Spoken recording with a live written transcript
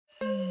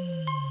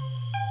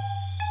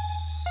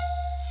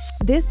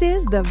This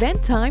is the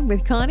Vent Time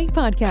with Connie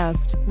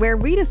podcast, where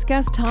we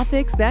discuss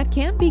topics that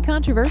can be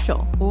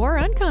controversial or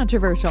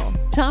uncontroversial.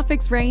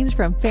 Topics range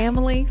from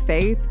family,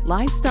 faith,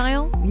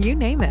 lifestyle, you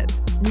name it.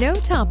 No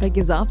topic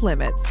is off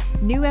limits.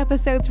 New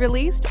episodes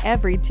released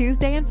every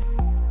Tuesday and...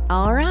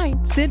 All right,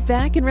 sit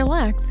back and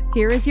relax.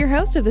 Here is your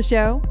host of the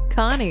show,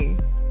 Connie.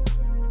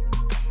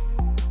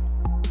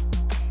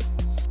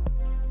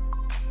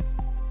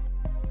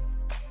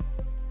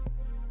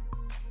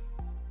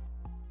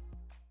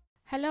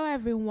 Hello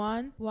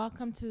everyone,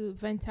 welcome to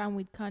Vent Time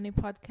with Connie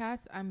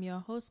podcast. I'm your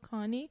host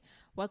Connie.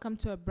 Welcome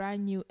to a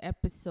brand new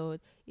episode.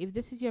 If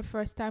this is your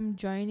first time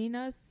joining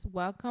us,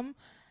 welcome,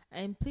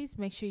 and please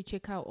make sure you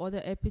check out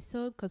other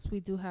episodes because we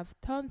do have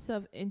tons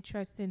of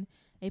interesting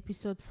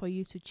episodes for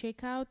you to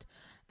check out.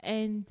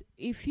 And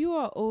if you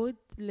are old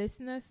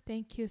listeners,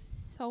 thank you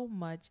so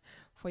much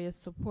for your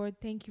support.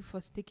 Thank you for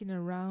sticking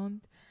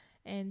around.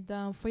 And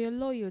for your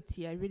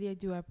loyalty, I really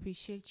do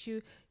appreciate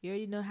you. You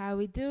already know how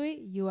we do it.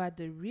 You are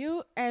the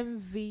real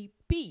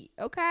MVP,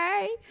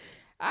 okay?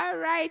 All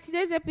right,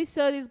 today's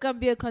episode is going to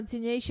be a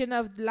continuation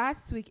of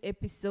last week's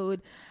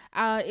episode.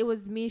 It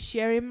was me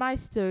sharing my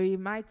story,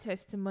 my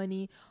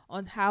testimony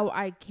on how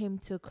I came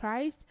to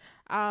Christ,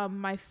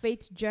 my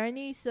faith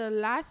journey. So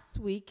last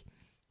week,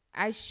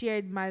 I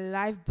shared my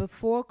life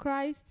before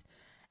Christ.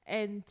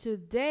 And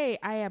today,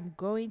 I am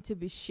going to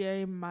be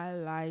sharing my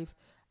life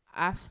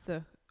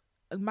after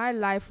my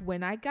life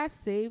when I got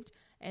saved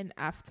and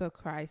after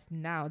Christ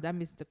now. That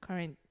means the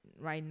current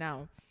right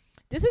now.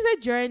 This is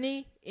a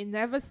journey. It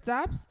never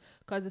stops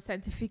because the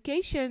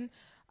sanctification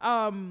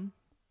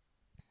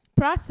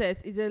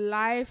process is a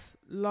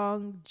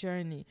lifelong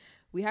journey.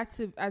 We had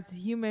to, as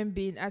human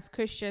beings, as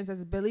Christians,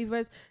 as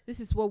believers, this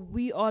is what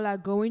we all are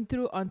going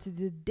through until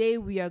the day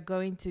we are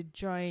going to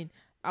join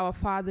our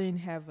Father in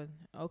heaven.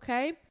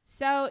 Okay?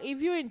 So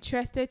if you're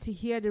interested to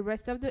hear the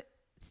rest of the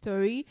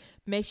story,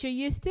 make sure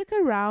you stick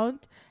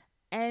around,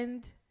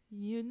 and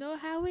you know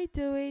how we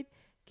do it.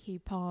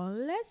 Keep on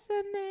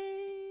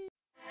listening.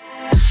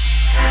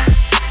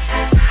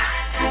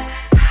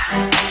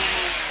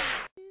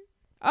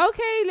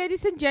 Okay,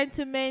 ladies and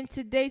gentlemen,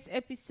 today's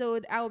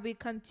episode I will be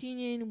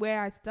continuing where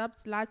I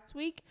stopped last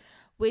week,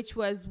 which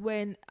was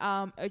when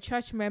a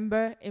church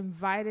member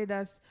invited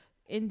us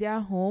in their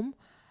home.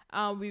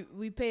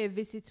 We pay a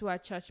visit to our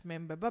church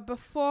member, but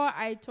before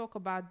I talk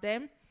about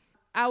them,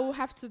 I will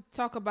have to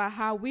talk about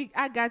how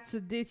I got to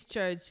this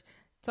church,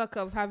 talk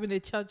of having a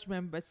church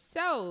member.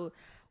 So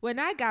when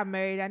I got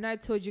married, I know I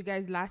told you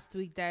guys last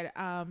week that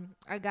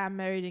I got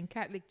married in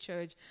Catholic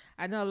church.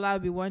 I know a lot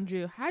will be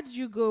wondering, how did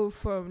you go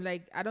from,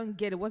 like, I don't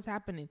get it, what's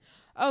happening?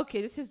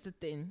 Okay, this is the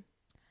thing.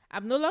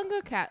 I'm no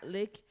longer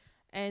Catholic,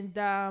 and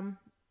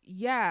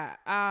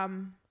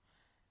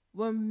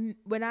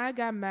when I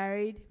got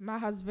married, my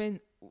husband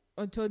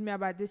told me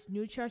about this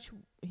new church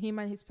him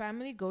and his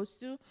family goes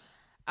to.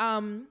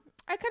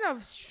 I kind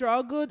of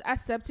struggled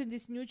accepting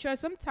this new church.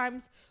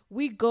 Sometimes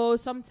we go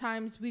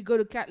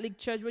to Catholic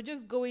church. We're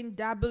just going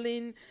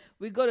dabbling.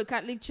 We go to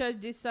Catholic church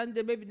this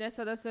Sunday, maybe next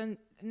other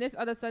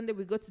Sunday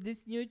we go to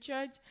this new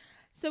church.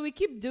 So we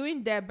keep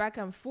doing that back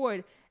and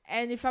forth.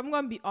 And if I'm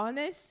going to be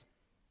honest,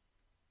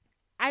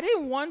 I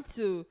didn't want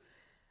to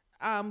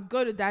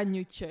go to that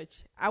new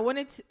church. I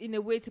wanted to, in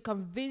a way, to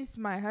convince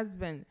my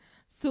husband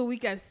so we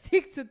can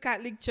stick to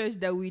Catholic church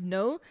that we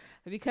know.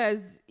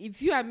 Because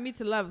if you and me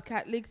to love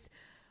Catholics,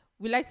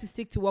 we like to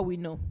stick to what we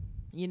know,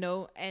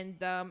 and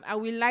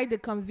we like the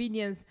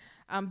convenience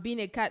being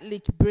a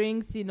Catholic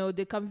brings,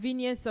 the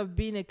convenience of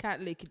being a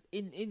Catholic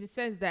in the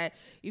sense that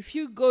if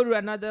you go to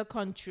another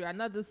country,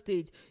 another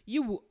state,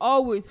 you will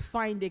always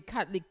find a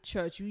Catholic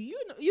church.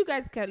 You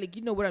guys Catholic,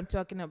 you know what I'm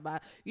talking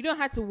about. You don't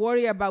have to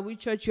worry about which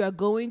church you are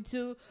going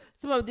to.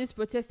 Some of these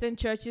Protestant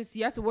churches,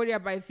 you have to worry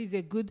about if he's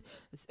a good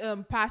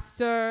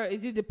pastor.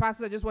 Is it the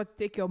pastor that just wants to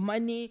take your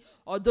money,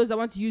 or those that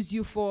want to use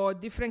you for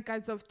different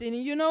kinds of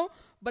things,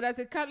 But as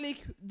a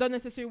Catholic, don't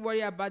necessarily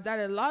worry about that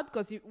a lot,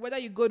 because whether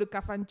you go to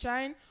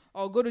Kafanchan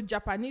or go to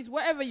Japanese,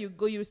 wherever you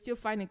go, you still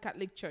find a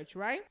Catholic church,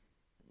 right?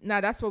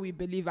 Now, that's what we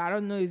believe. I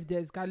don't know if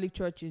there's Catholic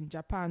church in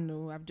Japan.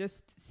 No, I'm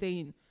just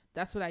saying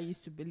that's what I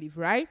used to believe,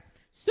 right?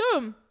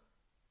 So,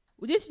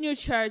 with this new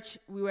church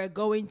we were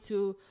going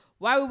to,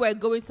 while we were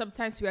going,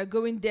 sometimes we were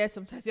going there,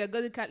 sometimes we were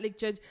going to Catholic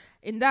church.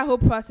 In that whole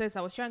process,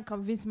 I was trying to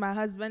convince my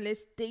husband,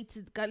 let's stay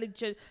to the Catholic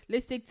church.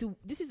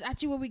 This is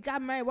actually where we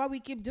got married. Why we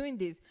keep doing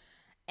this?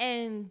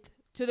 And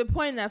to the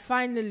point that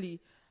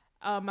finally,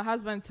 my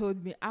husband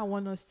told me, I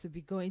want us to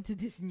be going to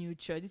this new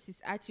church. This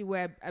is actually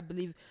where I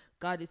believe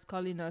God is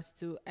calling us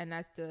to. And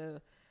as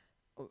the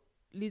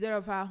leader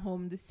of our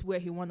home, this is where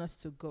he wants us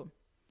to go.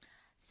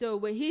 So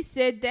when he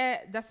said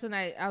that, that's when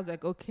I was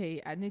like,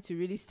 okay, I need to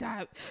really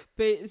stop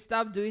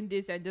doing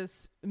this and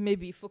just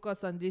maybe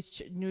focus on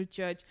this new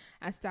church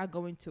and start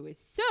going to it.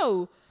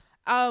 So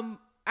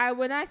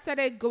when I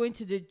started going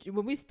to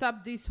when we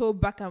stopped this whole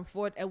back and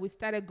forth and we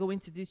started going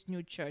to this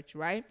new church,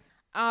 right?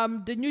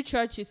 The new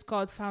church is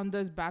called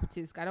Founders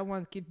Baptist. I don't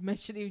want to keep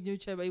mentioning new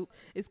church, but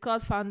it's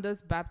called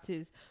Founders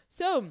Baptist.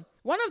 So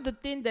one of the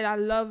things that I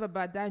love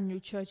about that new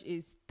church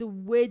is the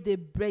way they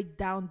break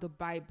down the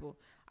Bible.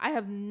 I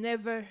have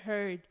never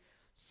heard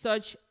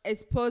such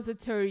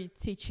expository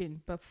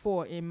teaching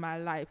before in my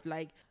life.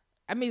 Like,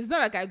 I mean, it's not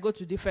like I go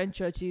to different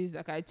churches.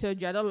 Like I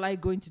told you, I don't like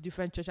going to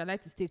different church. I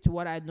like to stick to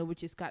what I know,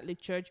 which is Catholic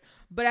Church.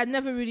 But I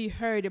never really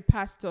heard a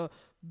pastor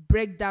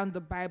break down the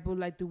Bible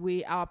like the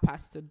way our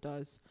pastor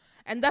does.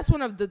 And that's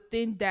one of the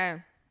things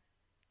that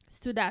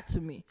stood out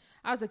to me.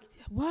 I was like,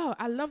 wow,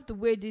 I love the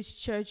way this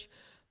church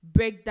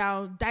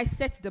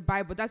dissect the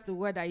Bible. That's the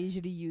word I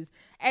usually use.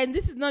 And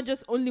this is not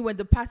just only when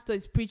the pastor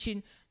is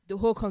preaching the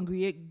whole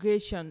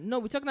congregation. No,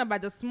 we're talking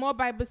about the small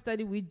Bible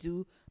study we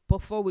do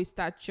before we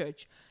start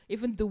church.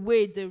 Even the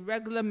way the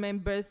regular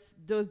members,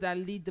 those that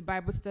lead the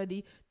Bible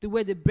study, the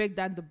way they break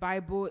down the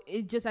Bible,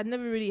 I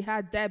never really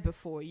had that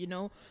before, you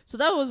know. So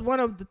that was one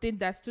of the things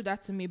that stood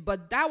out to me.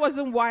 But that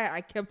wasn't why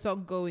I kept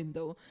on going,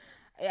 though.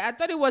 I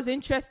thought it was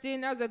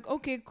interesting. I was like,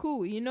 okay,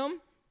 cool, you know.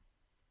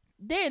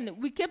 Then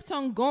we kept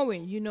on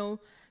going, you know.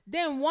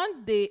 Then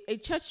one day, a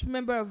church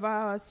member of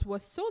ours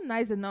was so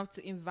nice enough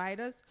to invite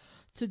us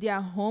to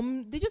their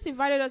home. They just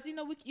invited us, you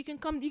know, you can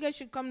come, you guys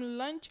should come to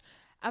lunch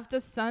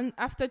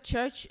after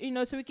church, you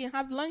know, so we can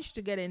have lunch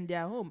together in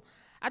their home.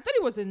 I thought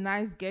it was a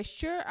nice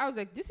gesture. I was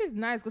like, this is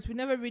nice, because we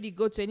never really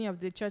go to any of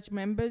the church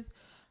members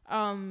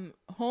home,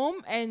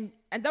 and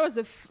that was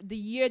the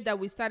year that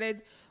we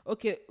started.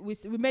 Okay, we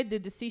made the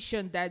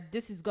decision that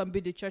this is gonna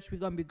be the church we're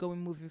gonna be going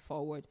moving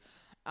forward.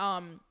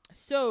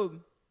 So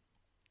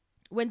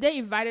when they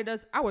invited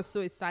us, I was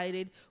so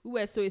excited. We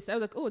were so excited. I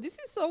was like, oh, this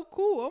is so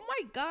cool. Oh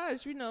my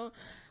gosh, you know,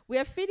 we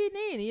are fitting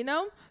in, you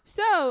know?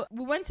 So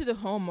we went to the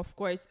home, of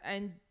course,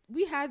 and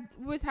we're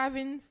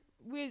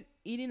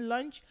eating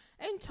lunch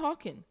and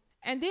talking.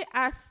 And they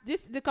asked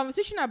the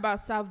conversation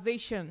about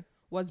salvation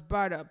was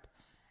brought up.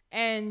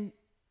 And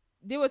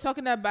they were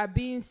talking about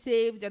being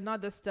saved and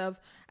other stuff.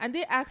 And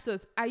they asked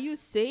us, are you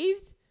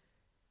saved?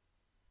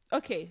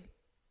 Okay,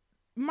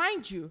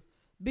 mind you,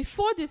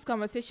 before this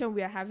conversation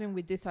we are having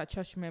with this our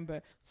church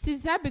member,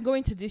 since I've been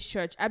going to this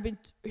church, I've been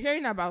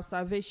hearing about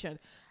salvation.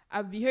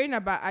 I've been hearing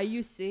about, are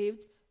you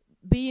saved?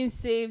 Being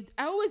saved.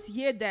 I always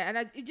hear that,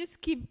 and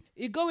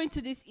it go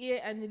into this ear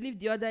and it leave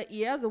the other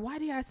ear. I was like, why are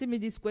they asking me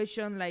this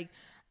question? Like,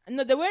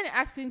 no, they weren't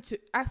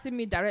asking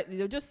me directly.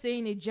 They were just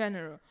saying in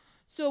general.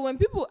 So when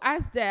people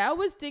ask that, I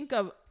always think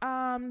of,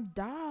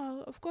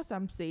 of course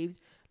I'm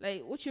saved.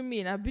 Like, what you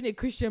mean? I've been a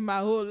Christian my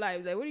whole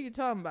life. Like, what are you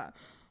talking about?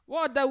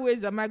 What other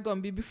ways am I going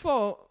to be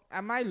before?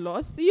 Am I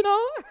lost? You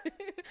know?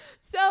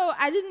 So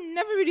I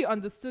never really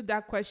understood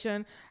that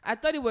question. I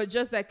thought it was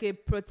just like a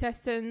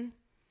Protestant,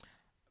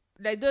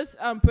 like those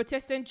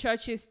Protestant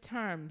churches'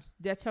 terms,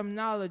 their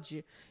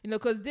terminology. You know,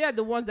 because they are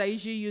the ones that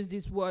usually use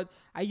this word.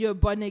 Are you a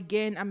born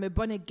again? I'm a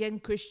born again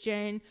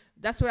Christian.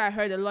 That's what I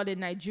heard a lot in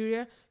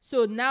Nigeria.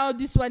 So now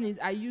this one is,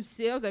 are you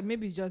saved? Like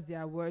maybe it's just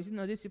their words. You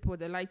know, these people,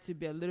 they like to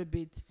be a little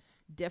bit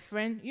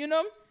different, you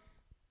know?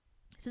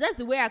 So that's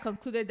the way I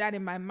concluded that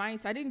in my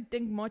mind. So I didn't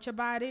think much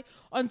about it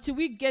until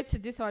we get to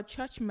this our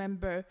church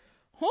member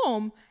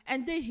home,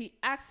 and then he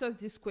asked us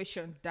this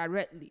question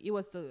directly. It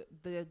was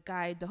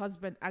the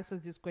husband asked us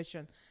this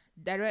question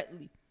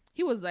directly.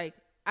 He was like,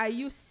 are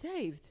you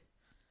saved?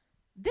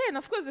 Then,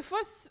 of course, the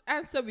first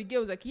answer we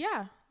gave was like,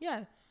 yeah.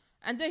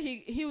 And then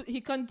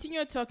he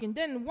continued talking.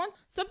 Then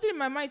something in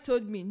my mind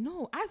told me,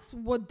 no, ask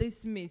what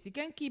this means. You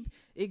can't keep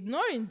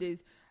ignoring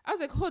this. I was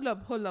like, hold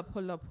up.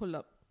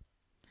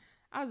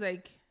 I was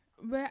like,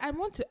 well, I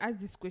want to ask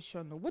this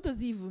question. What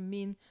does it even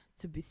mean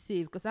to be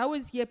saved? Because I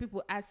always hear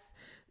people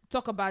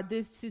talk about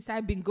this since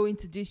I've been going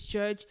to this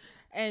church.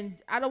 And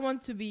I don't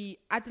want to be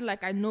acting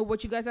like I know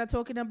what you guys are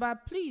talking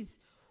about. Please,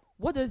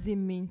 what does it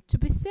mean to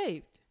be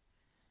saved?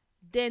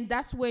 Then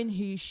that's when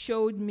he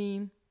showed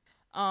me,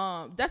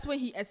 that's when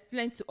he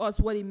explained to us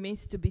what it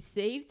means to be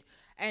saved.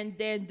 And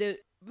then the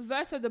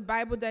verse of the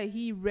Bible that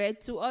he read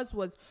to us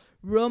was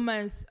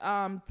Romans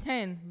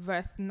 10,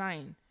 verse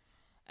 9.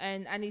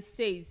 And it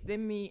says,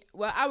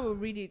 I will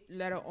read it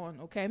later on,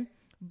 okay?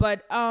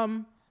 But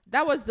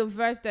that was the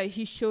verse that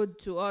he showed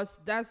to us.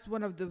 That's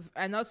one of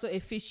and also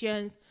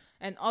Ephesians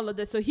and all of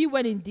that. So he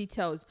went in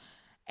details.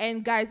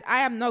 And guys, I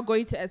am not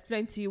going to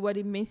explain to you what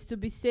it means to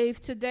be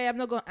saved today. I'm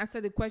not going to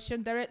answer the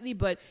question directly,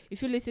 but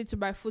if you listen to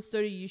my full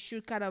story, you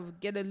should kind of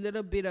get a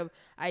little bit of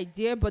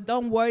idea. But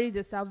don't worry,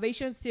 the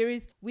salvation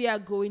series, we are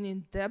going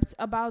in depth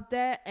about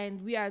that,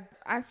 and we are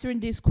answering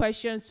these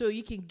questions so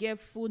you can get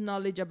full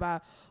knowledge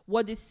about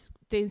what this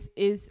things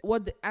is,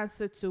 what the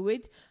answer to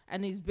it,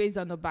 and it's based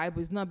on the Bible.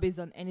 It's not based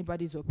on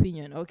anybody's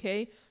opinion,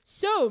 okay?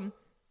 So,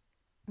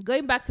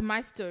 going back to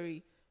my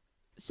story,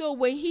 so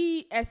when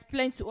he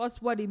explained to us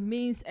what it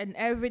means and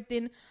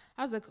everything,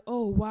 I was like,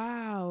 oh,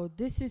 wow,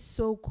 this is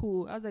so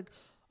cool. I was like,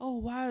 oh,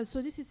 wow,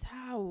 so this is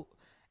how.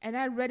 And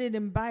I read it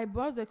in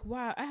Bible. I was like,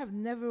 wow, I have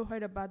never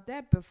heard about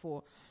that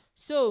before.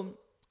 So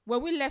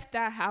when we left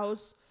that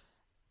house,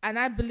 and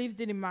I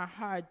believed it in my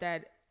heart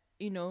that,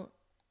 you know,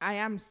 I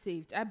am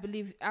saved. I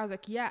was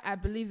like, yeah, I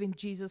believe in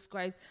Jesus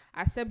Christ.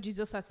 I accept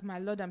Jesus as my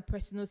Lord and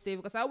personal Savior.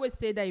 Because I always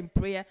say that in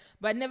prayer,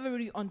 but I never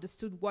really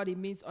understood what it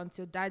means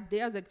until that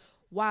day. I was like,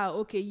 wow,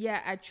 okay,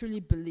 yeah, I truly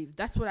believe.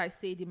 That's what I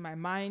said in my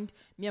mind.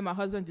 Me and my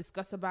husband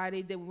discussed about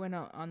it. Then we went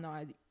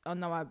on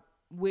our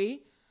way.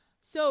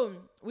 So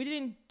we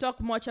didn't talk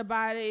much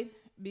about it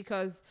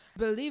because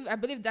I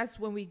believe that's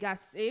when we got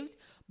saved.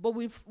 But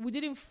we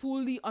didn't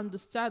fully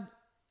understand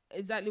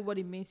exactly what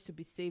it means to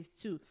be saved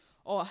too,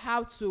 or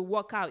how to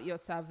work out your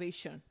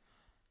salvation.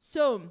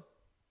 So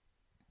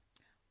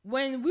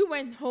when we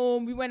went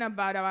home, we went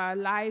about our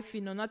life,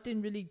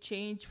 nothing really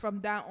changed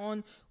from that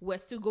on. We're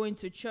still going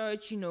to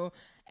church,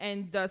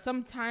 and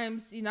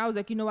sometimes, I was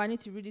like, I need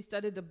to really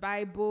study the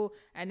Bible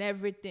and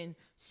everything.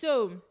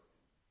 So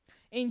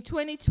in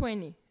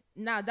 2020,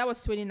 now that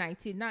was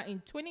 2019. Now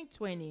in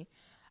 2020,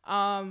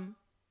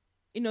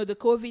 the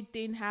COVID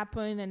thing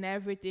happened and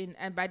everything.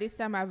 And by this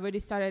time, I've already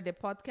started the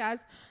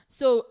podcast.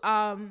 So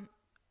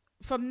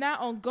from now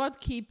on, God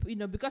keep,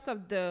 because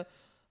of the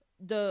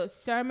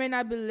sermon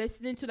I've been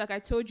listening to, like I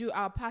told you,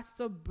 our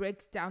pastor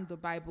breaks down the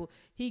Bible.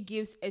 He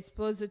gives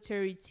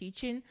expository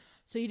teaching.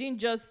 So he didn't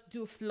just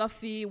do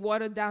fluffy,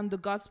 water down the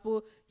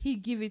gospel. He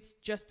give it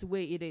just the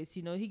way it is,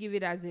 he give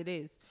it as it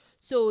is.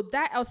 So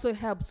that also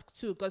helps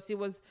too, because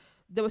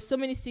there was so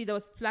many seeds that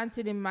was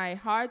planted in my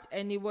heart,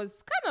 and it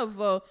was kind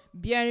of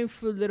bearing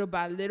fruit little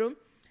by little.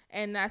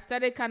 And I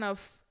started kind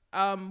of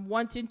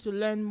wanting to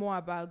learn more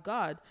about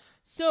God.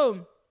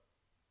 So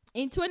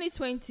in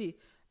 2020,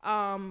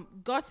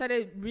 God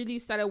started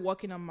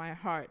working on my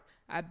heart.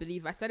 I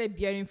believe I started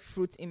bearing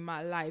fruit in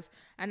my life,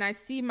 and I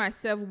see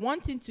myself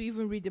wanting to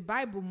even read the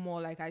Bible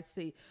more, like I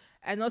say,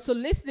 and also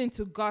listening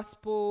to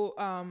gospel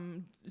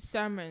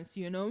sermons.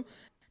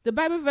 The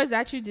Bible verse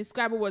that actually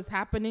described what was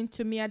happening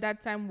to me at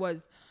that time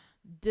was,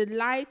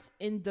 "Delight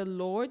in the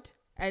Lord,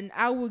 and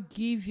I will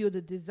give you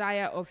the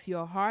desire of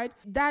your heart."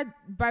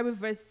 That Bible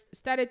verse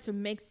started to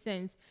make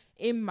sense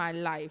in my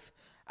life.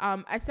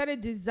 I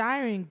started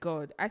desiring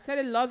God. I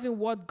started loving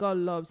what God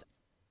loves.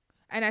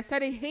 And I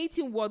started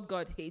hating what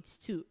God hates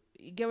too.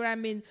 You get what I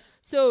mean?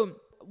 So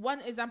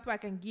one example I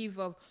can give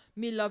of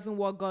me loving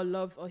what God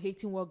loves or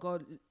hating what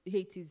God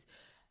hates is,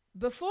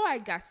 before I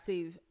got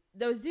saved,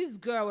 there was this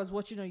girl I was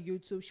watching on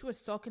YouTube. She was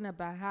talking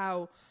about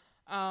how,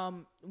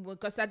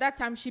 because at that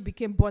time she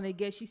became born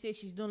again, she said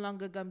she's no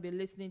longer going to be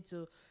listening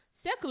to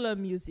secular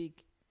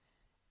music.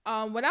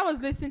 When I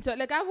was listening to,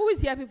 like, I've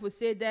always heard people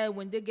say that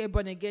when they get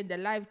born again, their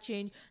life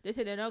changed. They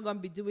say they're not going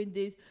to be doing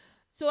this.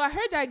 So I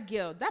heard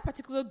that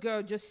particular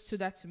girl just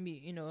stood out to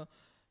me,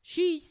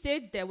 She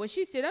said that. When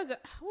she said, I was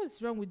like,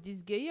 what's wrong with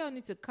this girl? You all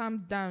need to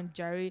calm down,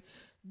 Jerry.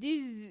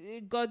 This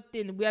God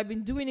thing, we have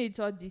been doing it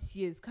all these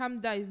years.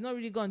 Calm down. It's not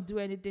really going to do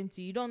anything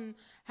to you. You don't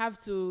have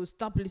to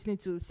stop listening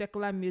to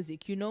secular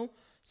music,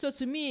 So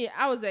to me,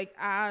 I was like,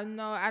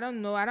 no, I don't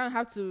know. I don't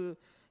have to.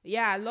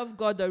 Yeah, I love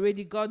God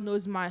already. God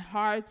knows my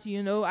heart,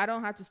 I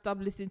don't have to stop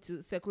listening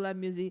to secular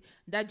music.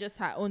 That's just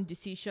her own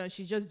decision.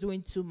 She's just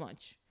doing too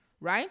much,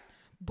 right?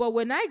 But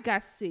when I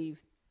got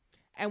saved,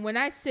 and when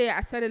I say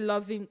I started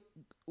loving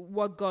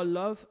what God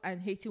loves and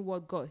hating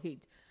what God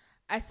hates,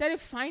 I started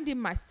finding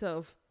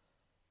myself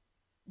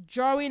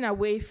drawing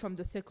away from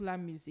the secular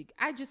music.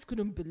 I just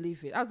couldn't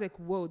believe it. I was like,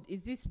 whoa,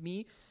 is this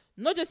me?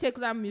 Not just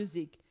secular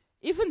music,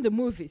 even the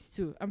movies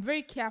too. I'm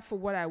very careful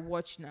what I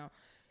watch now.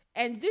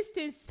 And these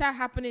things start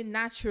happening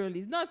naturally.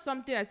 It's not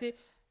something I say,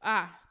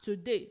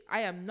 today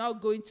I am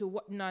not going to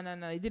watch. No.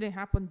 It didn't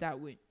happen that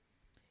way.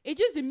 It's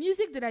just the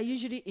music that I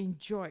usually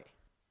enjoy.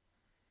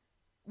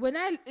 When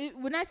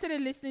I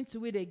started listening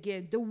to it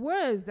again, the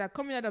words that are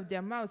coming out of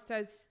their mouth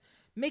starts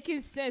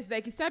making sense.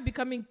 Like, it started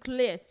becoming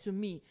clear to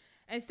me.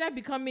 And it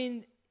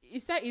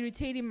started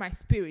irritating my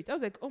spirit. I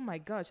was like, oh my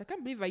gosh, I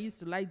can't believe I used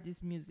to like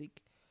this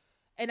music.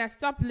 And I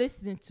stopped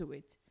listening to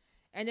it.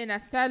 And then I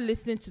started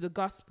listening to the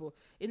gospel.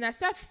 And I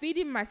started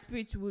feeding my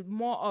spirit with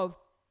more of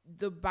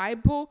the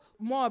Bible,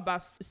 more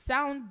about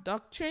sound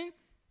doctrine,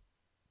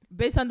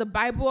 based on the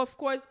Bible, of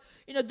course.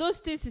 Those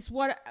things is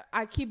what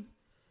I keep,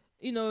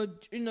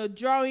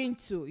 drawing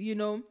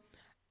to,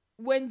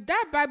 When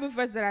that Bible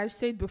verse that I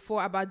said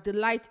before about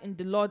delight in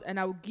the Lord, and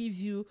I will give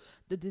you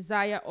the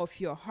desire of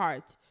your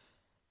heart.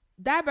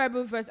 That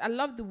Bible verse, I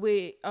love the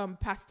way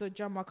Pastor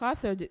John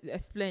MacArthur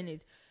explained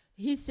it.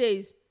 He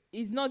says,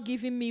 he's not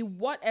giving me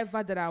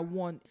whatever that I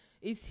want.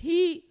 Is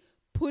he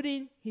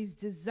putting his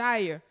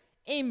desire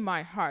in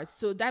my heart?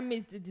 So that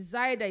means the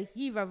desire that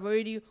he have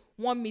already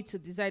want me to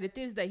desire, the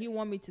things that he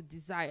want me to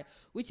desire,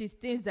 which is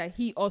things that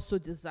he also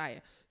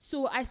desire.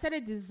 So I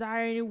started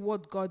desiring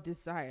what God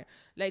desire.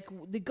 Like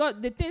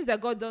the things that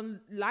God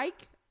don't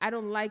like, I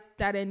don't like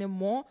that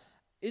anymore.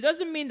 It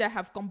doesn't mean that I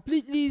have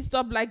completely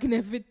stopped liking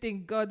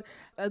everything God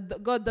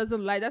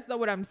doesn't like. That's not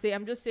what I'm saying.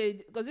 I'm just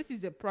saying, because this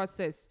is a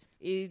process.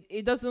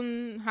 It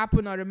doesn't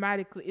happen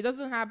automatically. It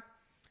doesn't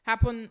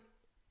happen,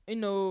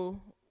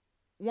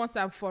 once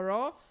and for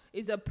all.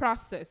 It's a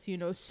process,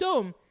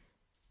 So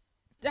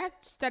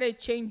that started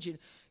changing.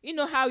 You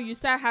know how you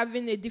start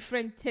having a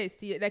different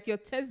taste, like your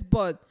taste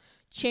bud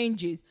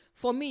changes.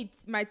 For me,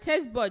 my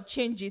taste bud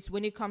changes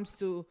when it comes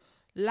to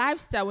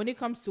lifestyle, when it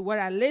comes to what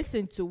I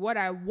listen to, what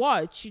I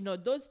watch,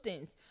 those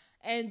things.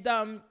 And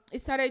it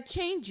started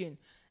changing.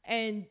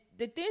 And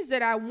the things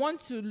that I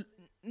want to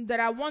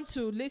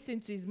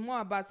listen to is more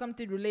about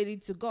something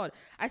related to God.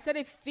 I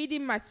started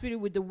feeding my spirit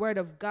with the word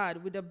of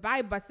God, with the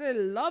Bible. I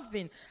started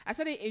loving. I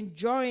started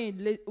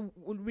enjoying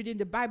reading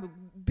the Bible.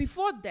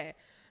 Before that,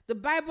 the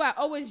Bible, I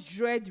always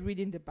dread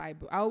reading the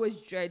Bible. I always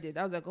dread it.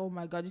 I was like, oh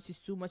my God, this is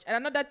too much. And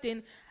another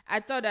thing, I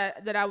thought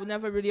that I would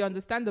never really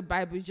understand the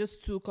Bible. It's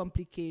just too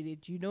complicated,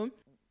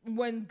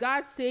 When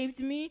God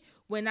saved me,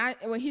 when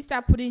he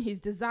started putting his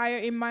desire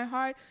in my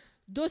heart,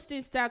 those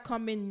things start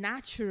coming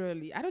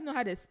naturally. I don't know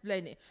how to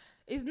explain it.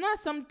 It's not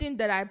something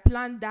that I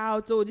planned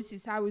out. Oh, this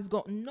is how it's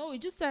going. No,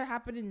 it just started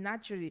happening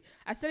naturally.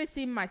 I started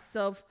seeing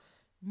myself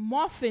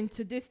morph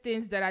into these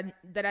things that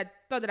I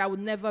thought that I would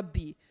never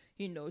be.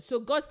 So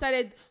God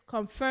started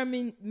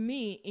confirming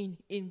me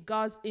in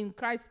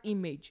Christ's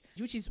image,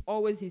 which is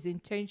always his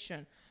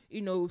intention,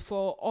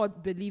 for all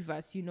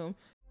believers,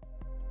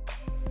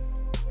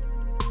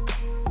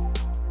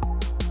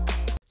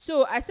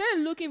 So I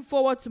started looking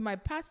forward to my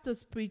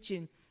pastor's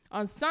preaching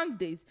on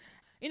Sundays.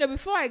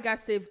 Before I got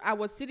saved, I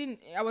was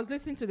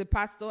listening to the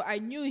pastor. I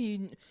knew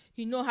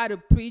he know how to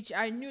preach.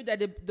 I knew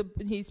that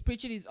his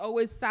preaching is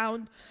always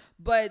sound,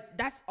 but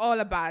that's all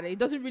about it. It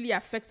doesn't really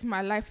affect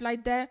my life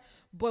like that.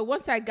 But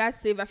once I got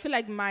saved, I feel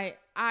like my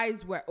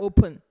eyes were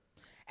open.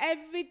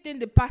 Everything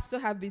the pastor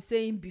had been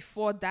saying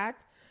before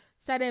that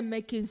started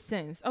making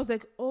sense. I was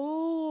like,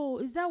 oh,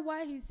 is that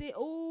why he said,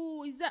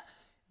 oh, is that...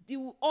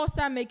 You all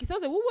start making sense. I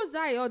was like, what was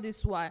I all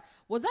this while?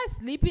 Was I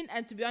sleeping?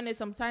 And to be honest,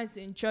 sometimes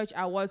in church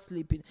I was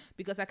sleeping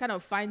because I kind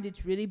of find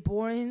it really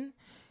boring.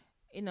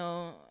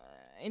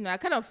 I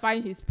kind of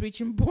find his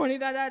preaching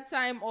boring at that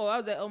time. Or I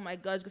was like, oh my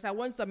gosh, because I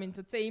want some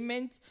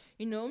entertainment.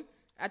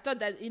 I thought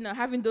that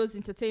having those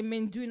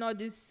entertainment, doing all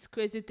these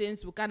crazy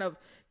things will kind of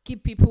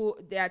keep people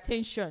their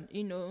attention,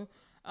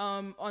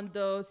 on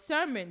the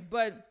sermon.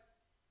 But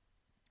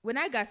when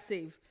I got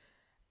saved,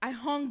 I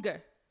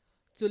hunger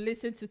to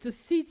listen to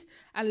sit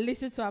and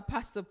listen to our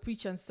pastor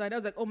preach on Sunday. I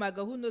was like, oh my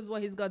God, who knows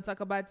what he's going to talk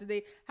about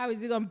today? How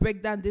is he going to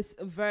break down this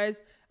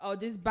verse or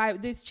this Bible,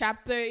 this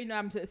chapter?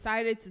 I'm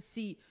excited to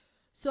see.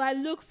 So I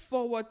look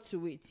forward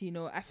to it.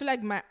 I feel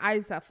like my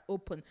eyes have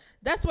opened.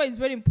 That's why it's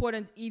very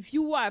important. If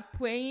you are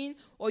praying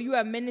or you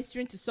are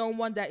ministering to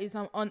someone that is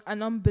an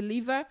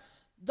unbeliever,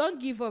 don't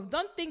give up.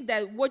 Don't think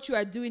that what you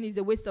are doing is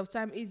a waste of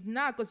time. It's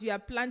not, because you are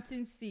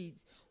planting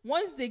seeds.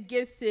 Once they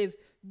get saved,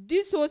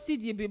 this whole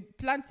seed you've been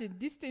planting,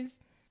 these things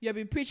you've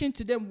been preaching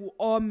to them will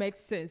all make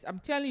sense. I'm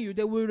telling you,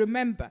 they will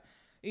remember,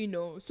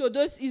 So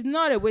this is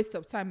not a waste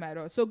of time at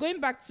all. So going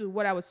back to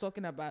what I was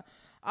talking about,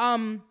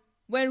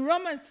 when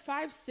Romans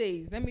 5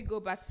 says, let me go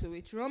back to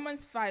it.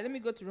 Let me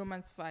go to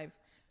Romans 5.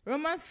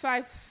 Romans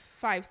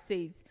 5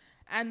 says,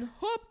 and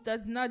hope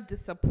does not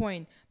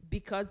disappoint,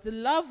 because the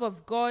love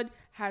of God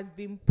has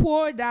been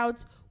poured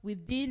out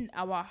within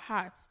our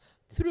hearts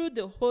through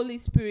the Holy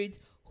Spirit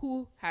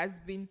who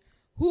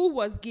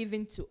was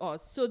given to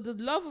us. So the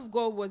love of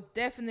God was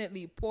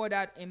definitely poured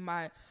out in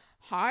my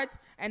heart.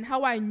 And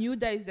how I knew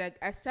that is that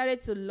I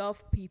started to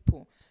love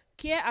people,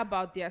 care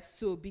about their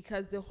soul,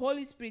 because the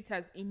Holy Spirit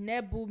has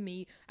enabled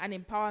me and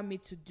empowered me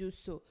to do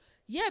so.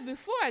 Yeah,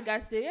 before I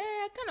got saved,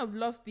 I kind of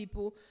love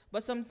people.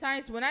 But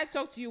sometimes when I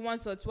talk to you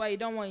once or twice, you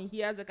don't want to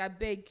hear. I was like, I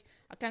beg,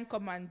 I can't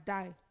come and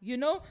die.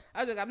 I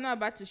was like, I'm not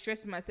about to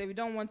stress myself. You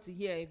don't want to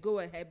hear it, go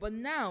ahead. But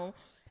now,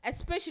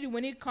 especially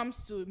when it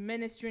comes to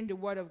ministering the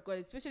word of God,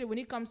 especially when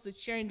it comes to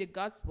sharing the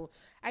gospel,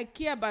 I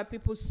care about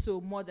people's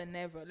soul more than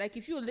ever. Like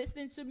if you're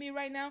listening to me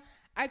right now,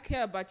 I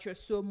care about your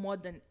soul more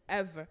than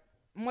ever,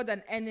 more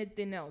than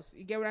anything else.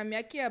 You get what I mean?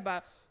 I care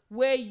about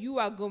where you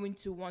are going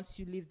to once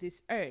you leave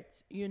this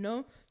earth,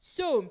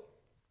 So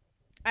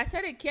I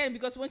started caring,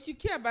 because once you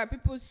care about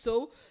people's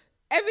soul,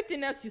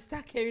 everything else you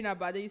start caring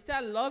about, you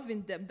start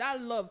loving them. That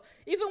love,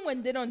 even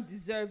when they don't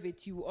deserve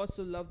it, you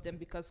also love them,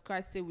 because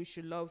Christ said we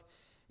should love.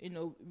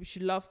 We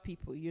should love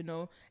people,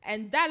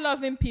 and that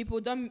loving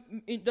people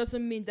it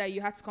doesn't mean that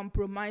you have to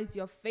compromise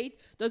your faith.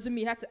 Doesn't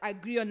mean you have to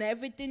agree on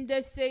everything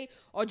they say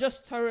or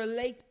just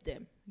tolerate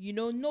them.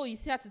 No, you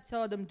still have to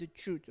tell them the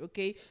truth,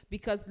 okay?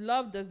 Because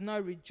love does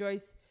not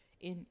rejoice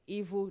in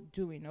evil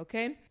doing,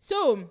 okay?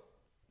 So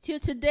till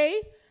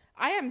today,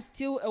 I am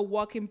still a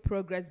work in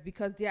progress,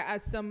 because there are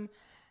some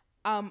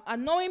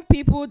annoying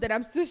people that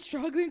I'm still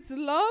struggling to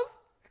love,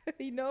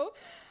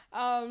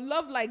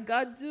 love like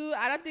God do.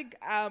 I don't think,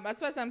 as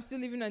far as I'm still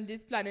living on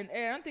this planet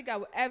Earth, I don't think I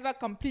will ever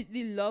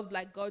completely love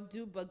like God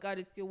do, but God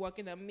is still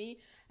working on me,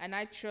 and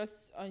I trust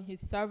on his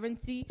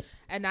sovereignty,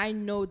 and I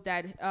know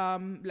that,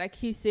 like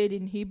he said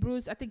in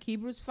Hebrews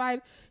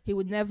 5, he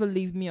would never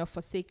leave me or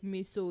forsake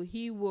me, so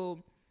he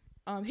will,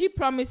 he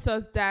promised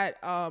us that,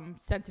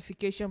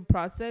 sanctification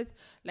process,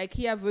 like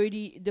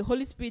the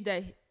Holy Spirit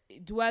that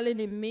dwelling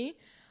in me,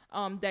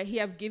 that he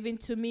have given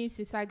to me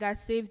since I got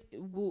saved,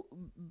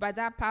 by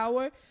that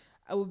power,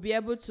 I will be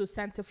able to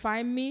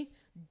sanctify me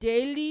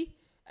daily,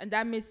 And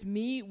that means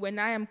me, when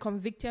I am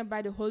convicted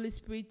by the Holy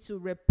Spirit to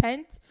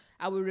repent,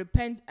 I will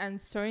repent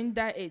and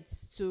surrender it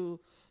to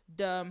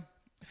the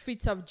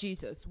feet of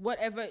Jesus.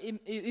 Whatever,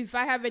 if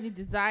I have any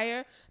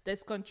desire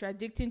that's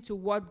contradicting to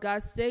what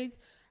God says,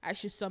 I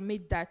should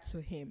submit that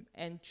to him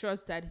and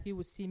trust that he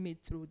will see me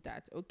through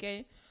that.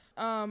 Okay.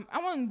 I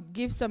want to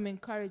give some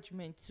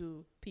encouragement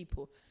to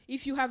people.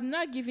 If you have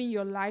not given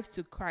your life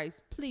to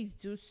Christ, please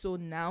do so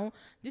now.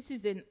 This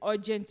is an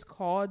urgent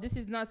call. This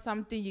is not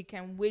something you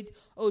can wait.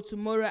 Oh,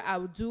 tomorrow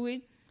I'll do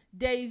it.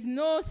 There is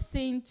no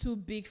sin too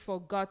big for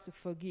God to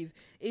forgive.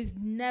 It's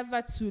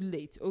never too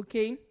late.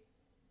 Okay.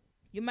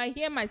 You might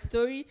hear my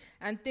story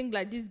and think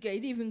like, this guy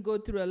didn't even go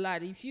through a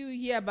lot. If you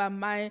hear about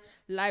my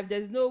life,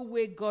 there's no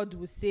way God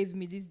will save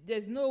me.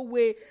 There's no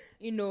way,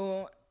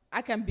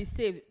 I can be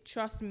saved.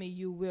 Trust me,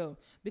 you will.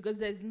 Because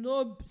there's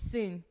no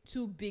sin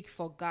too big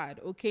for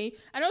God, okay?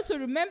 And also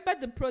remember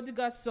the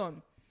prodigal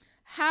son.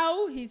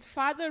 How his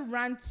father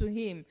ran to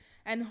him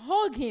and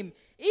hugged him,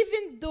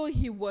 even though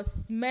he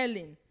was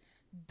smelling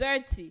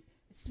dirty,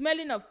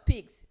 smelling of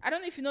pigs. I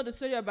don't know if you know the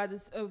story about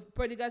this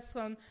prodigal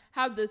son,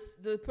 how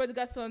the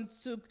prodigal son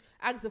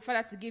asked the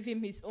father to give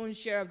him his own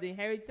share of the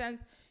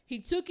inheritance. He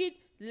took it,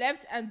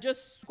 left, and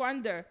just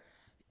squandered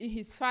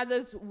his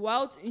father's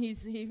wealth,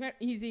 his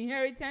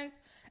inheritance.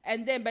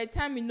 And then by the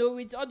time you know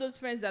it, all those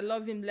friends that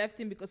love him left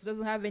him because he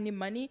doesn't have any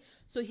money.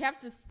 So he have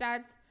to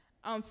start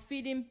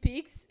feeding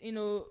pigs,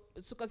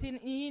 because he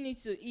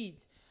needs to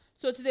eat.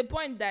 So to the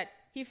point that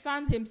he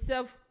found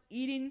himself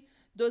eating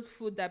those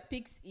food that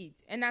pigs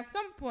eat. And at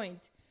some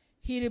point,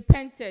 he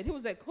repented. He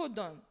was like, hold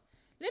on,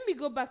 let me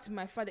go back to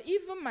my father.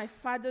 Even my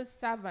father's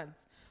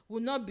servants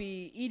will not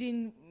be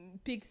eating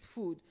pig's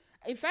food.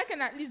 If I can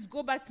at least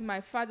go back to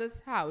my father's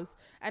house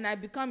and I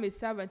become a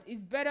servant,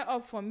 it's better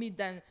off for me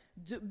than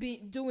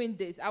doing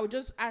this. I would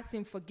just ask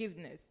him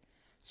forgiveness.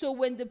 So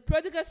when the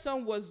prodigal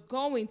son was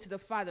going to the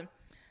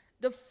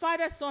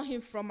father saw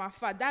him from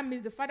afar. That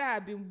means the father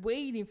had been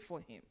waiting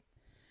for him.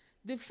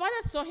 The father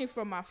saw him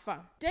from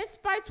afar.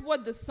 Despite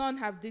what the son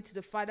have did to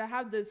the father,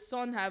 how the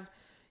son have,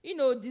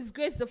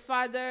 disgraced the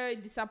father,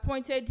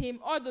 disappointed him,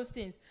 all those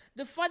things.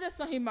 The father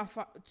saw him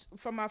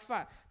from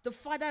afar. The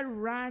father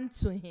ran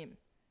to him.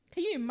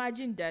 Can you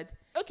imagine that?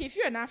 Okay, if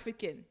you're an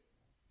African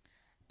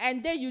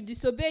and then you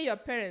disobey your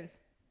parents,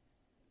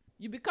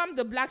 you become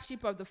the black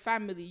sheep of the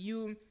family.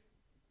 You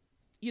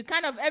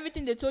kind of,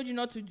 everything they told you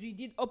not to do, you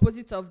did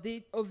opposite of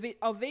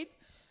it.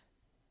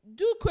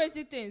 Do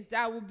crazy things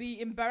that will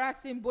be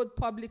embarrassing both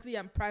publicly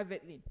and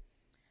privately.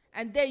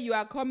 And then you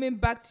are coming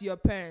back to your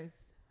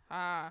parents.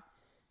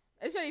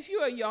 Especially if you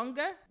are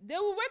younger, they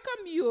will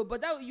welcome you,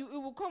 but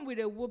it will come with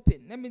a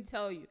whooping. Let me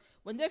tell you.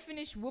 When they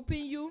finish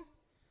whooping you,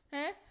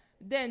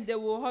 then they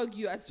will hug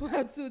you as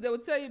well too. They will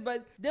tell you,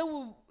 but they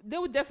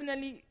will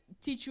definitely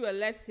teach you a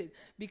lesson,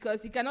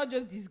 because you cannot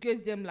just disgrace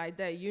them like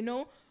that,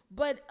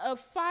 But a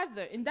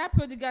father, in that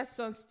prodigal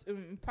son's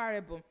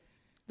parable,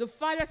 the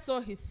father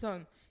saw his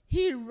son.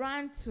 He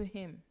ran to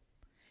him.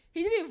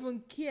 He didn't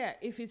even care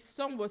if his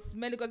son was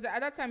smelling, because at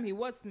that time he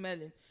was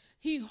smelling.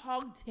 He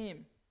hugged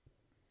him.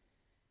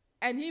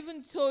 And he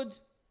even told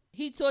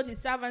his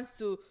servants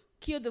to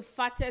kill the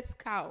fattest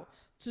cow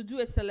to do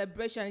a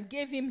celebration, and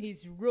gave him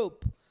his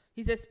rope,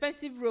 his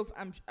expensive rope,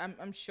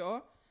 I'm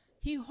sure.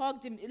 He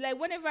hugged him. Like,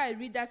 whenever I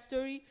read that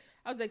story,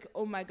 I was like,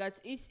 oh my God,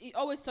 it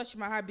always touched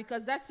my heart,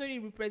 because that story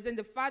represents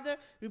the Father,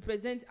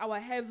 represents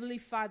our Heavenly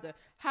Father.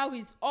 How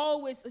his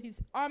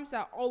arms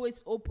are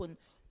always open,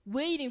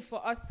 waiting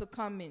for us to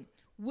come in.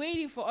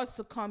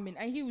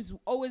 And he was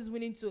always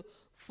willing to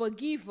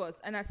forgive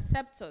us and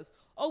accept us.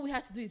 All we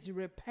have to do is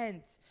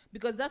repent,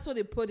 because that's what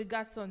the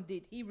prodigal son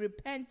did. He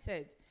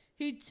repented.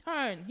 He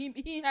turned.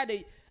 He had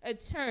a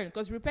turn,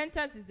 because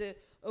repentance is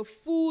a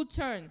full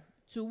turn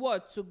to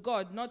what? To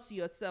God, not to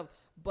yourself,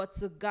 but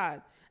to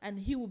God. And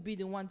he will be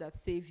the one that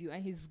saves you.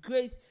 And his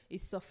grace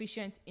is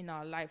sufficient in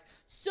our life.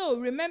 So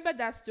remember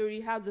that story,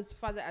 how the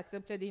father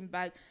accepted him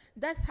back.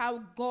 That's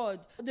how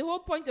God, the whole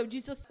point of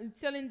Jesus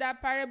telling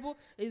that parable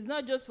is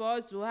not just for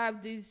us to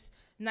have these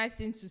nice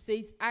things to say.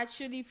 It's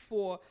actually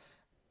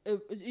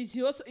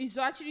it's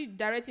actually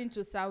directing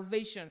to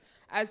salvation,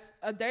 as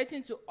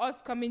directing to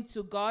us coming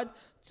to God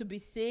to be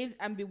saved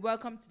and be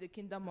welcomed to the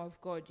kingdom of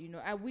God,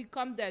 and we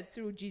come there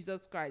through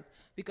Jesus Christ,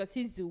 because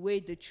he's the way,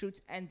 the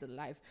truth, and the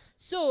life.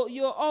 So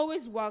you're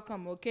always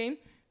welcome, okay?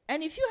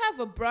 And if you have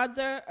a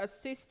brother, a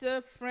sister,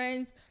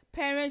 friends,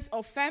 parents,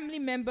 or family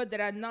member that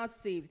are not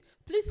saved,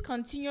 please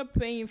continue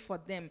praying for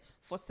them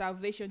for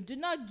salvation. Do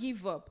not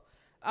give up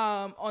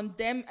on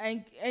them,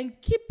 and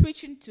keep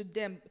preaching to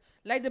them.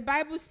 Like the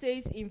Bible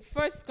says in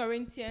 1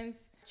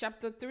 Corinthians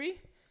chapter 3,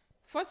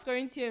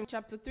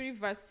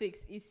 verse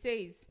 6, it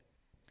says,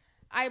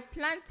 I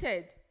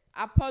planted,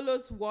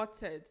 Apollos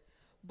watered,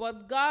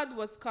 but God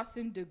was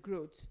causing the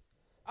growth.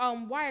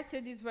 Why I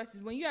say these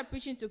verses, when you are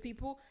preaching to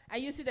people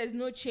and you see there's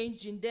no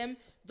change in them,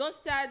 don't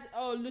start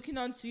looking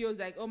onto you as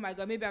like, oh my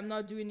God, maybe I'm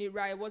not doing it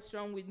right. What's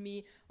wrong with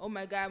me? Oh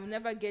my God, I will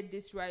never get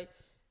this right.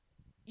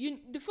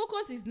 The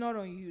focus is not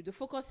on you. The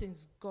focus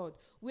is God.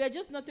 We are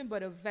just nothing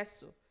but a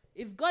vessel.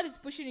 If God is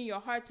pushing in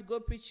your heart to go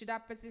preach to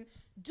that person,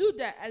 do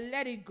that and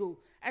let it go.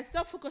 And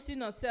stop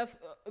focusing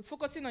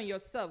on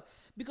yourself.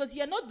 Because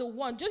you're not the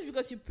one. Just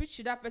because you preach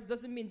to that person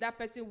doesn't mean that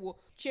person will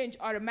change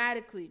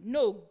automatically.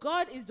 No,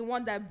 God is the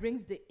one that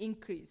brings the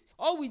increase.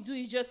 All we do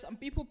is just, some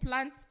people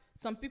plant,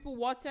 some people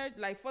watered.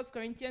 Like 1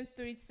 Corinthians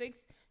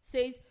 3:6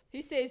 says,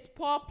 he says,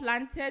 Paul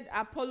planted,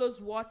 Apollos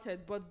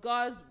watered, but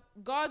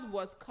God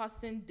was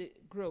causing the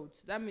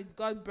growth. That means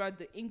God brought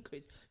the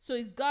increase. So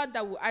it's God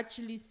that will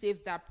actually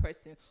save that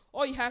person.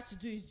 All you have to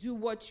do is do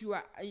what you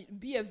are.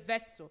 Be a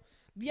vessel.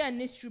 Be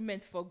an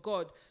instrument for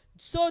God.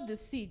 Sow the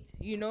seed,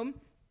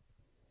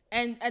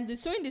 And the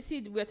sowing the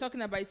seed we're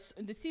talking about,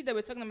 the seed that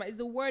we're talking about is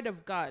the word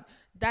of God.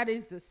 That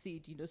is the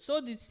seed,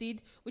 Sow the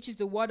seed, which is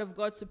the word of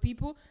God, to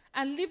people,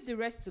 and leave the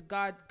rest to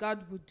God.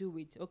 God will do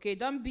it. Okay,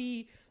 don't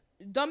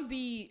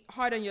be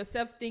hard on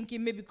yourself,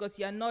 thinking maybe because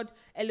you're not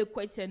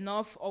eloquent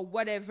enough or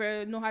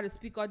whatever, know how to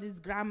speak all this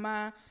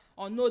grammar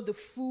or know the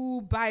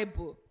full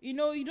Bible. You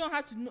don't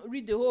have to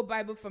read the whole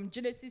Bible from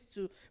Genesis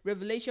to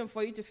Revelation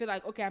for you to feel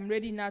like, okay, I'm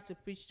ready now to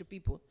preach to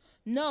people.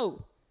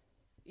 No.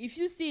 If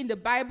you see in the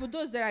Bible,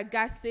 those that are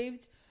God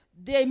saved,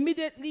 they're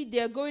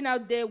going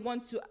out there,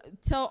 want to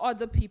tell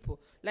other people.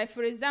 Like,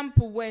 for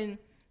example, when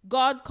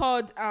God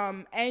called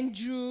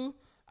Andrew,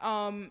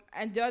 and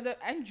the other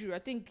Andrew,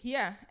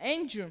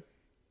 Andrew.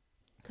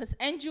 Because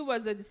Andrew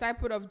was a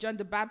disciple of John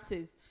the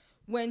Baptist.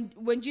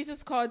 When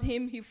Jesus called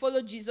him, he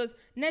followed Jesus.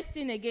 Next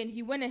thing again,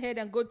 he went ahead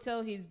and go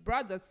tell his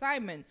brother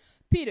Simon,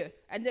 Peter.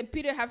 And then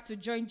Peter have to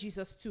join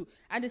Jesus too.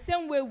 And the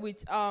same way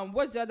with,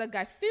 what's the other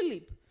guy?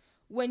 Philip.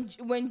 When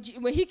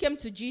he came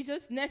to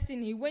Jesus, next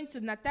thing he went to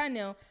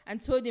Nathanael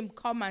and told him,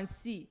 come and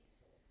see.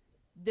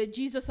 The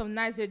Jesus of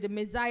Nazareth, the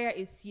Messiah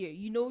is here.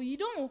 You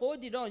don't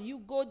hold it on. You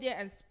go there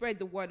and spread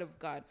the word of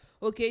God.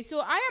 Okay,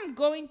 so I am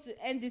going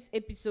to end this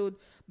episode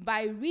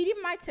by reading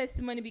my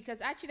testimony,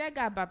 because actually I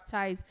got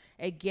baptized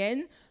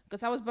again.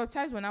 Because I was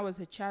baptized when I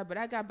was a child, but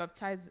I got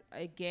baptized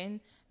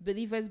again.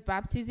 Believers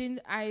baptism.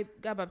 I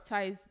got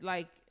baptized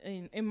like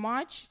in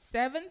March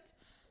 7th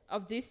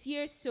of this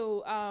year.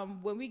 So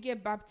when we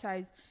get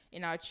baptized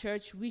in our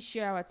church, we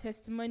share our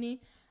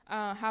testimony,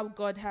 how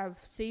God have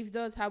saved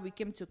us, how we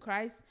came to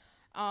Christ.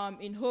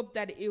 In hope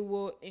that it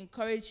will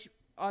encourage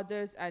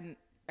others and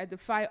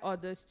edify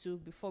others too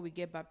before we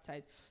get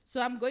baptized.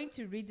 So I'm going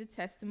to read the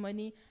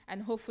testimony,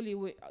 and hopefully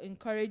will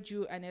encourage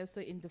you and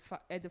also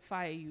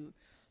edify you.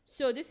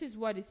 So this is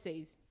what it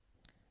says.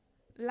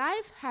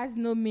 Life has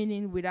no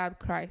meaning without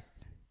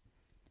Christ.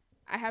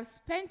 I have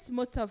spent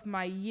most of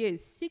my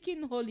years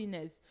seeking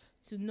holiness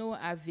to no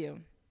avail.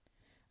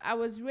 I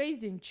was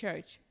raised in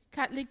church,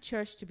 Catholic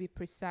Church to be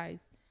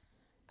precise.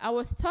 I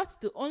was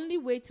taught the only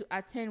way to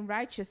attain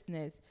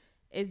righteousness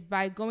is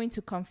by going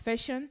to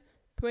confession,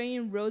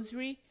 praying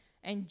rosary,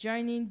 and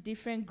joining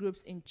different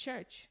groups in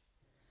church.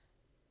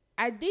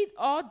 I did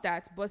all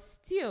that, but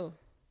still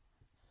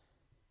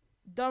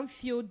don't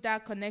feel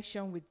that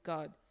connection with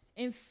God.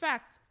 In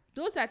fact,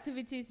 those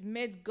activities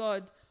made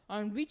God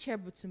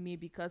unreachable to me,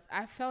 because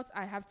I felt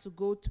I have to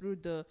go through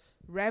the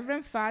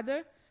Reverend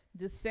Father,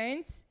 the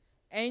saints,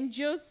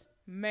 angels,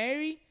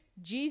 Mary,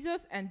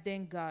 Jesus, and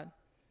then God.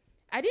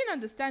 I didn't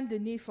understand the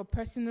need for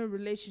personal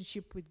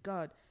relationship with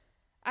God.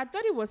 I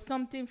thought it was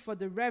something for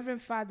the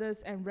Reverend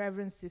Fathers and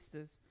Reverend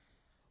Sisters.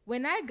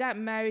 When I got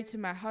married to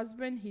my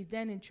husband, he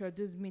then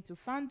introduced me to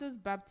Founders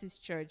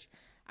Baptist Church.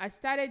 I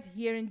started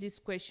hearing this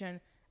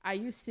question, are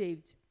you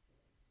saved?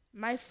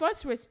 My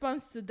first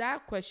response to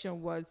that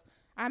question was,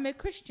 I'm a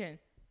Christian,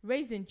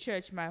 raised in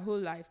church my whole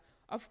life.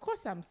 Of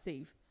course I'm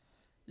saved.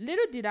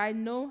 Little did I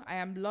know I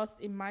am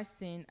lost in my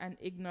sin and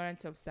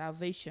ignorant of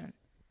salvation.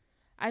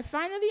 I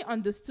finally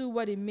understood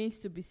what it means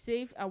to be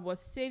saved, and was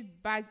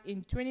saved back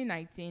in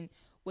 2019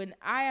 when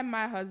I and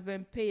my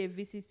husband paid a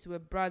visit to a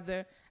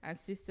brother and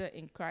sister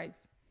in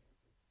Christ.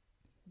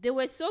 They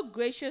were so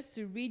gracious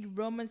to read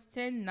Romans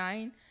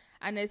 10:9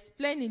 and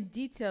explain in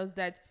details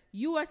that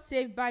you are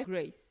saved by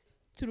grace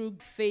through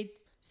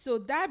faith. So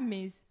that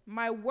means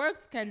my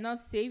works cannot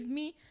save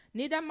me,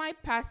 neither my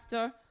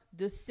pastor,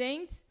 the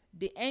saints,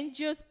 the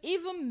angels,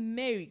 even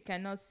Mary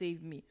cannot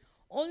save me.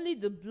 Only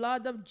the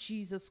blood of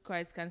Jesus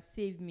Christ can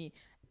save me.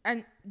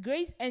 And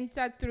grace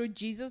entered through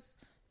Jesus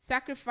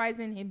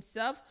sacrificing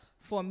himself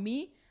for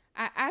me.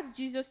 I asked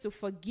Jesus to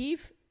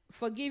forgive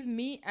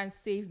me and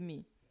save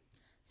me.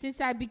 Since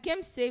I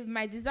became saved,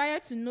 my desire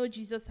to know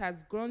Jesus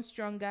has grown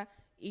stronger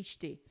each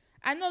day.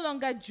 I no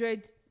longer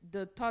dread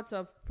the thought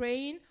of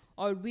praying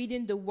or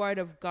reading the word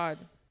of God.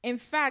 In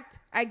fact,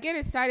 I get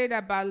excited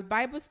about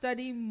Bible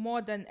study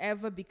more than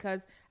ever,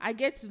 because I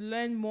get to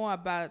learn more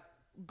about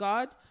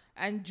God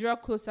and draw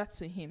closer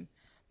to him.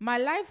 My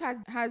life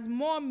has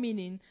more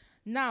meaning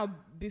now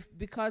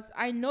because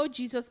I know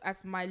Jesus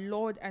as my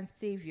Lord and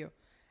Savior.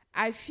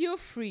 I feel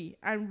free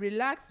and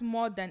relaxed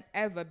more than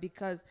ever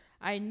because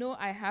I know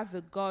I have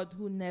a God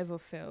who never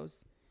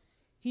fails.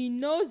 He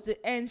knows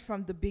the end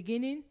from the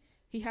beginning.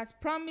 He has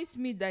promised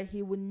me that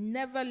he will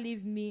never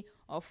leave me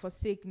or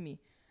forsake me.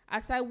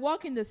 As I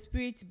walk in the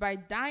Spirit by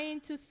dying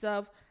to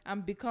self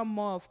and become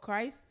more of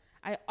Christ,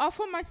 I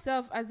offer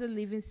myself as a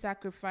living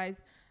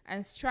sacrifice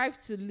and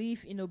strive to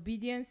live in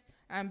obedience,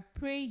 and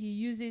pray He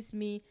uses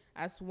me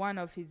as one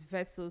of His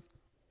vessels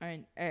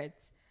on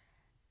earth.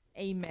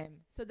 Amen.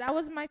 So that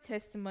was my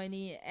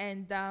testimony,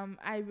 and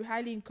I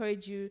highly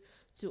encourage you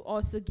to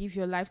also give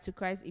your life to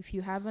Christ if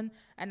you haven't.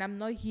 And I'm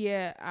not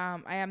here,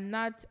 I am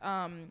not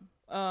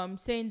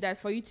saying that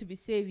for you to be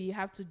saved you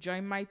have to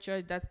join my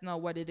church. That's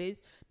not what it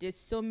is. There's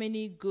so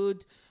many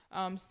good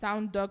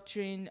sound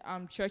doctrine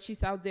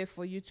churches out there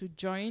for you to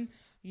join.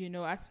 You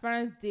know, as far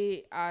as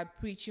they are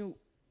preaching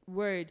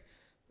word,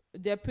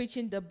 they're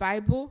preaching the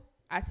Bible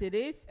as it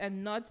is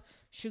and not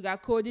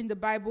sugarcoating the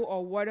Bible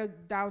or water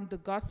down the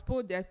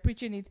gospel. They're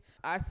preaching it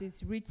as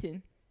it's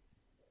written.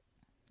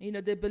 You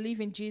know, they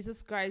believe in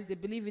Jesus Christ. They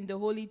believe in the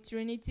Holy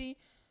Trinity.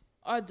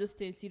 All those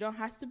things. You don't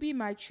have to be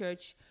my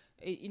church.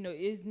 You know,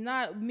 it's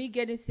not me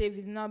getting saved.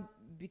 Is not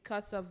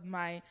because of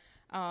my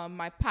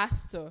my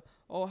pastor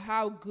or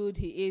how good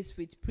he is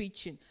with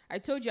preaching. I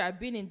told you I've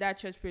been in that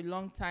church for a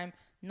long time.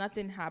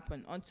 Nothing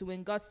happened until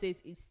when God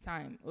says it's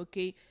time.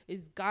 Okay,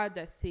 it's God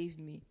that saved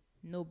me,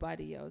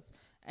 nobody else.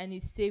 And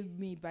He saved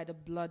me by the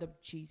blood of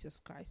Jesus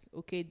Christ.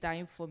 Okay,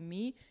 dying for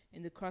me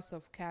in the cross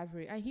of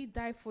Calvary, and He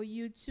died for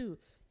you too.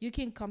 You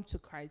can come to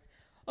Christ.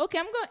 Okay,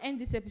 I'm going to end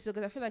this episode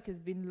because I feel like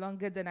it's been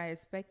longer than I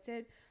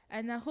expected.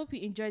 And I hope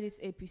you enjoyed this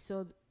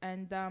episode.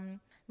 And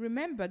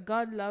remember,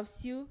 God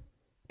loves you.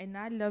 And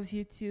I love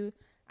you too.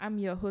 I'm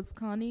your host,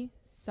 Connie,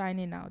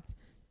 signing out.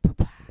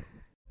 Bye-bye.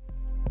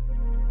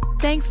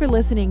 Thanks for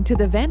listening to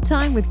the Vent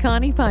Time with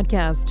Connie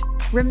podcast.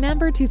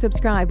 Remember to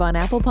subscribe on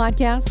Apple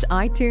Podcasts,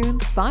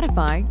 iTunes,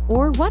 Spotify,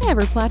 or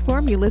whatever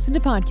platform you listen to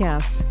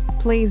podcasts.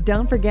 Please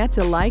don't forget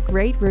to like,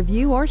 rate,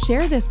 review, or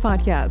share this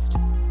podcast.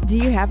 Do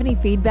you have any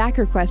feedback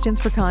or questions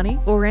for Connie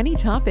or any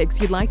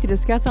topics you'd like to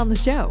discuss on the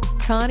show?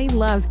 Connie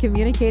loves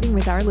communicating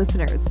with our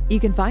listeners. You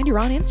can find her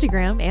on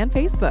Instagram and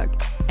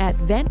Facebook at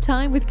Vent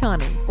Time with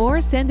Connie,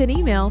 or send an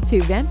email to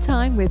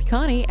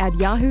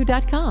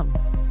venttimewithconnie@yahoo.com.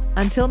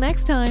 Until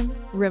next time,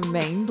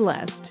 remain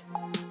blessed.